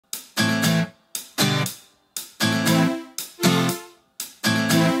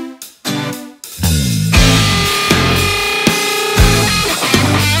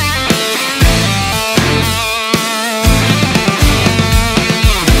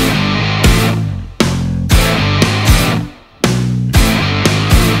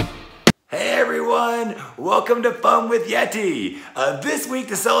welcome to Fun with Yeti. This week,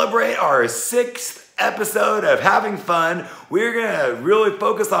 to celebrate our 6th episode of having fun, we're gonna really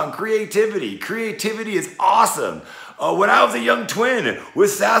focus on creativity. Creativity is awesome. When I was a young twin with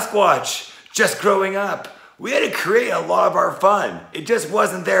Sasquatch, just growing up, we had to create a lot of our fun. It just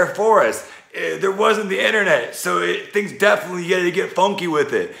wasn't there for us. There wasn't the internet, so things definitely had to get funky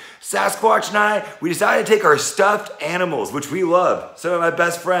with it. Sasquatch and I, we decided to take our stuffed animals, which we love, some of my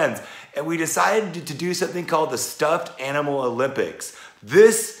best friends, and we decided to do something called the Stuffed Animal Olympics.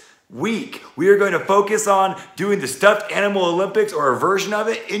 This week, we are going to focus on doing the Stuffed Animal Olympics, or a version of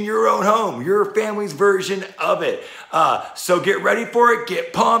it, in your own home, your family's version of it. So get ready for it,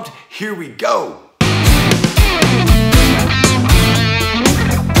 get pumped, here we go.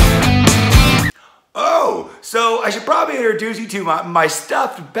 Oh, so I should probably introduce you to my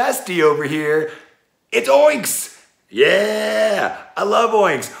stuffed bestie over here. It's Oinks. Yeah, I love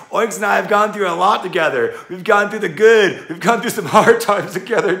Oinks. Oinks and I have gone through a lot together. We've gone through the good. We've gone through some hard times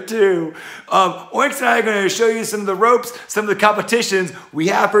together too. Oinks and I are going to show you some of the ropes, some of the competitions we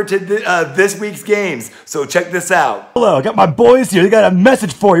have for this week's games. So check this out. Hello, I got my boys here. They got a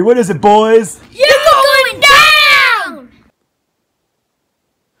message for you. What is it, boys? You're going down!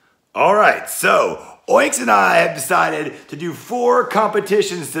 All right, so Oinks and I have decided to do 4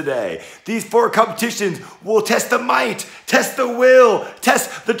 competitions today. These 4 competitions will test the might, test the will,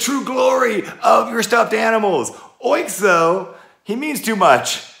 test the true glory of your stuffed animals. Oinks, though, he means too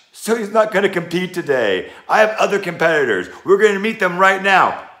much, so he's not going to compete today. I have other competitors. We're going to meet them right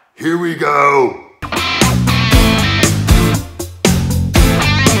now. Here we go.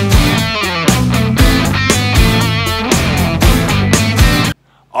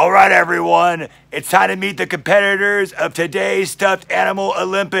 All right, everyone, it's time to meet the competitors of today's Stuffed Animal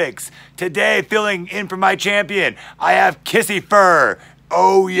Olympics. Today, filling in for my champion, I have Kissy Fur.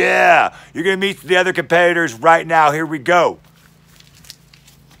 Oh yeah, you're gonna meet the other competitors right now. Here we go.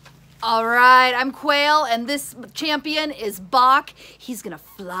 All right, I'm Quail, and this champion is Bach. He's gonna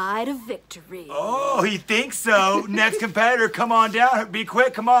fly to victory. Oh, he thinks so. Next competitor, come on down. Be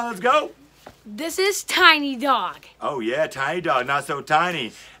quick, come on, let's go. This is Tiny Dog. Oh yeah, Tiny Dog, not so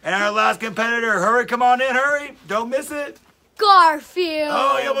tiny. And our last competitor, hurry, come on in, hurry. Don't miss it. Garfield.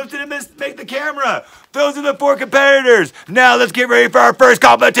 Oh, you almost didn't make the camera. Those are the 4 competitors. Now let's get ready for our first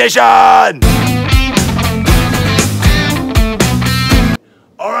competition.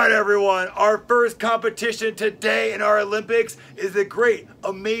 All right, everyone, our first competition today in our Olympics is the great,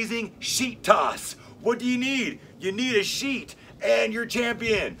 amazing sheet toss. What do you need? You need a sheet and your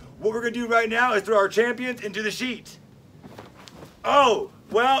champion. What we're gonna do right now is throw our champions into the sheet. Oh,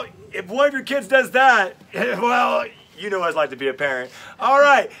 well, if one of your kids does that, well, you know what it's like to be a parent. All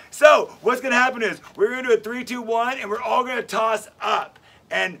right, so what's gonna happen is we're gonna do a 3, 2, 1, and we're all gonna toss up.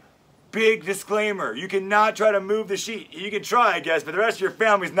 And big disclaimer, you cannot try to move the sheet. You can try, I guess, but the rest of your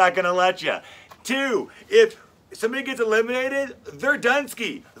family's not gonna let you. 2, if somebody gets eliminated, they're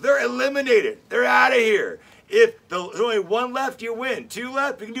done-ski. They're eliminated. They're out of here. If there's only 1 left, you win. 2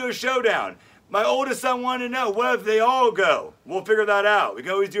 left, we can do a showdown. My oldest son wanted to know, what if they all go? We'll figure that out. We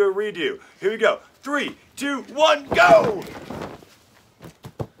can always do a redo. Here we go. 3, 2, 1, go!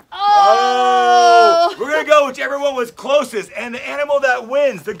 Oh! We're gonna go whichever one was closest, and the animal that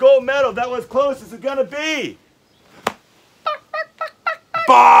wins, the gold medal that was closest, is gonna be...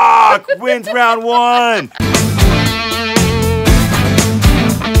 Bach wins round 1.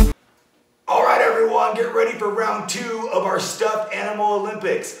 All right, everyone, get ready for round 2 of our Stuffed Animal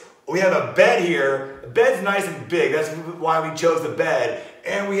Olympics. We have a bed here. The bed's nice and big. That's why we chose the bed.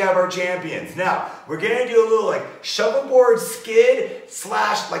 And we have our champions. Now, we're gonna do a little like shuffleboard skid /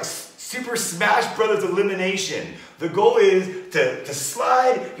 like Super Smash Brothers elimination. The goal is to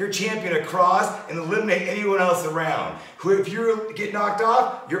slide your champion across and eliminate anyone else around. If you get knocked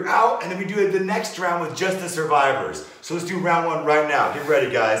off, you're out, and then we do it the next round with just the survivors. So let's do round 1 right now. Get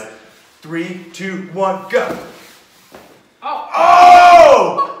ready, guys. 3, 2, 1, go.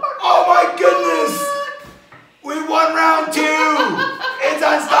 Oh! Oh my goodness! We won round 2! It's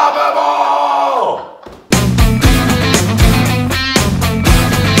unstoppable!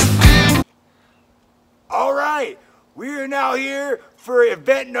 All right, we are now here for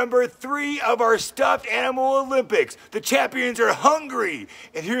event number 3 of our Stuffed Animal Olympics. The champions are hungry,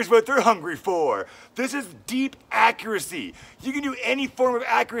 and here's what they're hungry for. This is deep accuracy. You can do any form of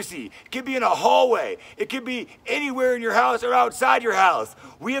accuracy. It could be in a hallway. It could be anywhere in your house or outside your house.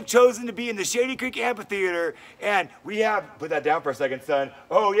 We have chosen to be in the Shady Creek Amphitheater, and we have, put that down for a second, son.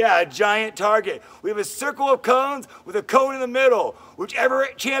 Oh yeah, a giant target. We have a circle of cones with a cone in the middle. Whichever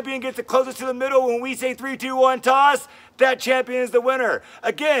champion gets the closest to the middle when we say 3, 2, 1, toss, that champion is the winner.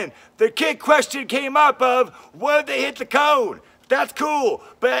 Again, the kid question came up of whether they hit the cone. That's cool,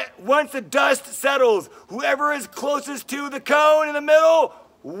 but once the dust settles, whoever is closest to the cone in the middle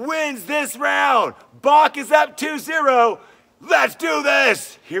wins this round. Bach is up 2-0. Let's do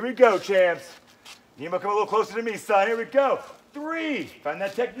this. Here we go, champs. Nemo, come a little closer to me, son. Here we go. 3, find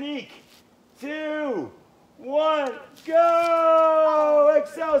that technique. 2, 1, go!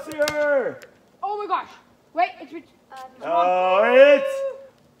 Excelsior! Oh my gosh. Wait, it's It's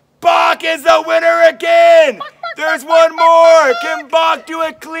Bach is the winner again! There's one more! Can Bach do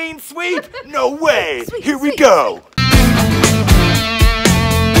a clean sweep? No way! Here we go!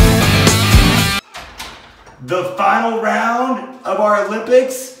 The final round of our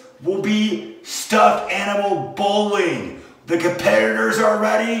Olympics will be stuffed animal bowling. The competitors are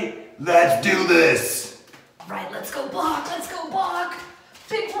ready. Let's do this. All right, let's go, Bach. Let's go, Bach.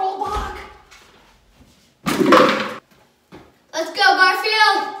 Big roll, Bach. Let's go,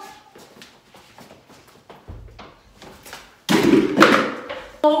 Garfield.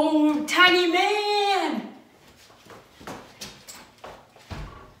 Oh, tiny man.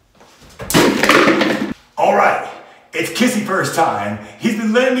 All right, it's Kissy first time. He's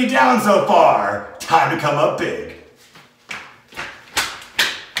been letting me down so far. Time to come up big.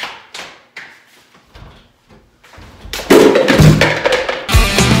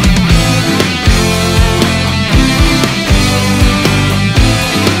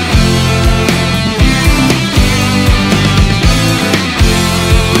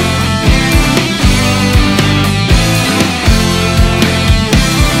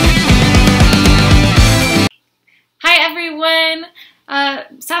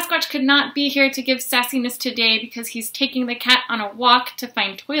 Sasquatch could not be here to give sassiness today because he's taking the cat on a walk to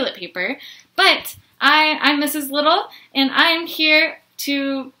find toilet paper. But I'm Mrs. Little, and I am here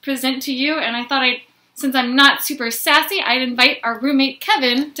to present to you, and I thought since I'm not super sassy, I'd invite our roommate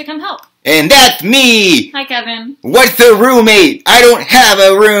Kevin to come help. And that's me! Hi, Kevin. What's a roommate? I don't have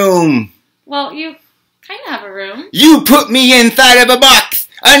a room! Well, you kind of have a room. You put me inside of a box,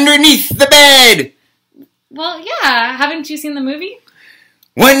 underneath the bed! Well, yeah. Haven't you seen the movie?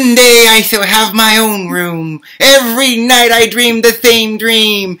 One day I shall have my own room. Every night I dream the same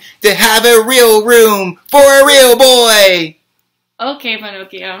dream, to have a real room for a real boy. Okay,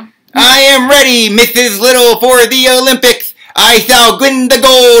 Pinocchio. I am ready, Mrs. Little, for the Olympics. I shall win the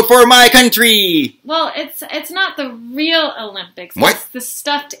gold for my country. Well, it's not the real Olympics. What? It's the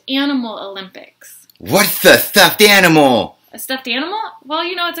stuffed animal Olympics. What's the stuffed animal? A stuffed animal? Well,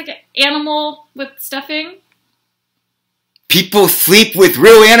 you know, it's like an animal with stuffing. People sleep with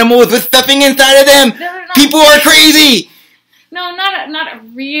real animals with stuffing inside of them? People are crazy! No, not a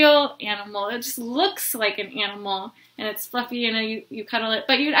real animal. It just looks like an animal, and it's fluffy, and you cuddle it.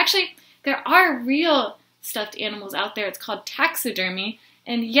 But there are real stuffed animals out there. It's called taxidermy,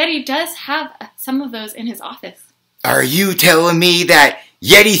 and Yeti does have some of those in his office. Are you telling me that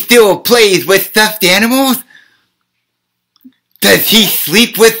Yeti still plays with stuffed animals? Does he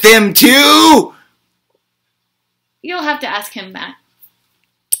sleep with them too? You'll have to ask him that.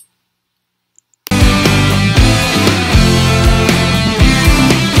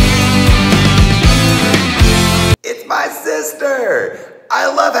 It's my sister. I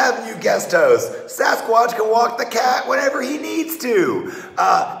love having you guest host. Sasquatch can walk the cat whenever he needs to.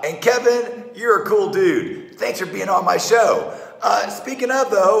 And Kevin, you're a cool dude. Thanks for being on my show. Speaking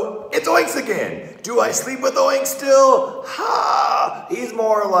of, though, it's Oinks again. Do I sleep with Oinks still? Ha! He's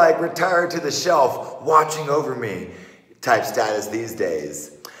more like retired to the shelf, watching over me type status these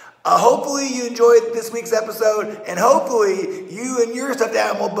days. Hopefully you enjoyed this week's episode, and hopefully you and your stuffed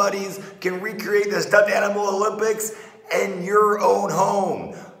animal buddies can recreate the stuffed animal Olympics in your own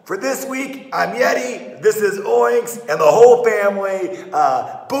home. For this week, I'm Yeti, this is Oinks, and the whole family.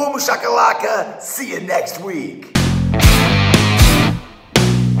 Boom shakalaka, see you next week.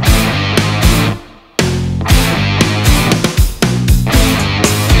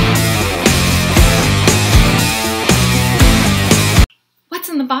 What's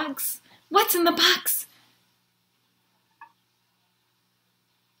in the box? What's in the box?